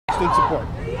Palestine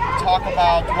support. Talk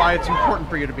about why it's important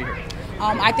for you to be here.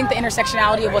 I think the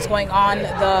intersectionality of what's going on,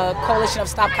 the coalition of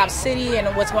Stop Cop City and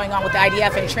what's going on with the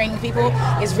IDF and training people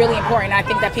is really important. I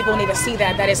think that people need to see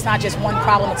that it's not just one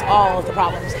problem, it's all of the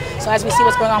problems. So as we see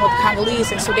what's going on with the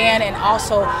Congolese and Sudan and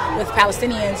also with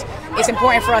Palestinians, it's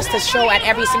important for us to show at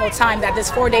every single time that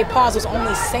this 4-day pause was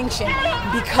only sanctioned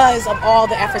because of all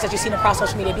the efforts that you've seen across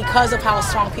social media, because of how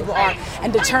strong people are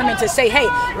and determined to say, hey,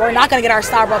 we're not going to get our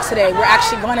Starbucks today. We're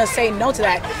actually going to say no to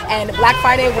that. And Black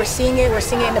Friday, we're seeing it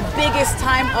in the biggest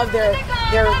time of their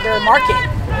market.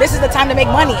 This is the time to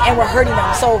make money, and we're hurting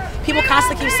them. So people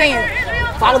constantly keep saying,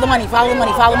 follow the money, follow the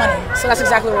money, follow the money. So that's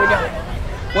exactly what we're doing.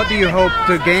 What do you hope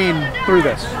to gain through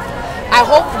this? I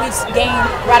hope we gain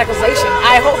radicalization.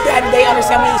 I hope that they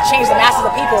understand we need to change the masses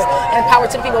of people and empower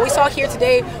to the people. We saw here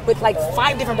today with like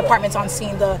 5 different departments on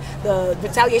scene, the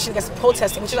retaliation against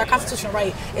protesting, which is our constitutional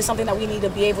right, is something that we need to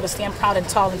be able to stand proud and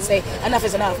tall and say, enough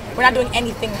is enough. We're not doing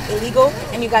anything illegal,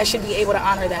 and you guys should be able to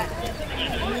honor that.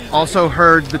 Also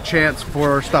heard the chants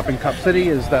for stopping Cop City.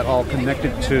 Is that all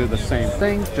connected to the same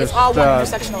thing? It's all one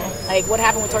intersectional. Like what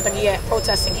happened with Tortuguilla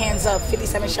protesting, hands up,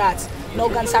 57 shots. No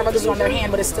gun silencers on their hand,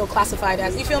 but it's still classified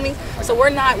as, you feel me? So we're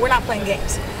not playing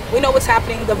games. We know what's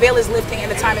happening. The veil is lifting,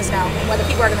 and the time is now. And whether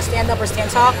people are going to stand up or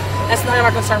stand tall, that's none of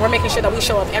our concern. We're making sure that we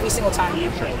show up every single time.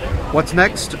 What's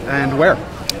next and where?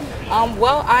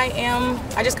 Well,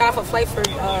 I just got off a flight for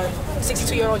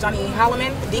 62-year-old Johnny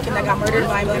Holloman, the deacon that got murdered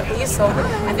by Military Police. So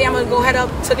I think I'm going to go head up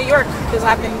to New York because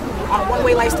I've been on a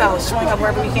one-way lifestyle, showing up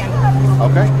wherever we can.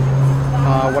 Okay.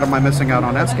 What am I missing out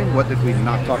on asking? What did we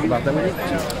not talk about that we need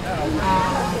to?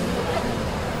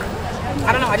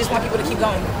 I don't know. I just want people to keep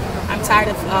going. I'm tired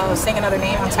of saying another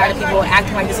name. I'm tired of people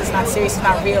acting like this is not serious, it's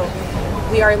not real.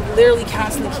 We are literally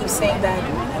constantly keep saying that,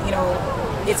 you know,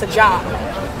 it's a job.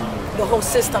 The whole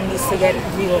system needs to get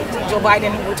real. Joe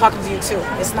Biden, we're talking to you too.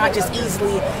 It's not just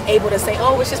easily able to say,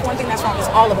 oh, it's just one thing that's wrong. It's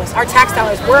all of us. Our tax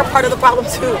dollars, we're a part of the problem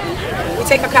too. We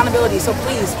take accountability. So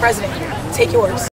please, President, take yours.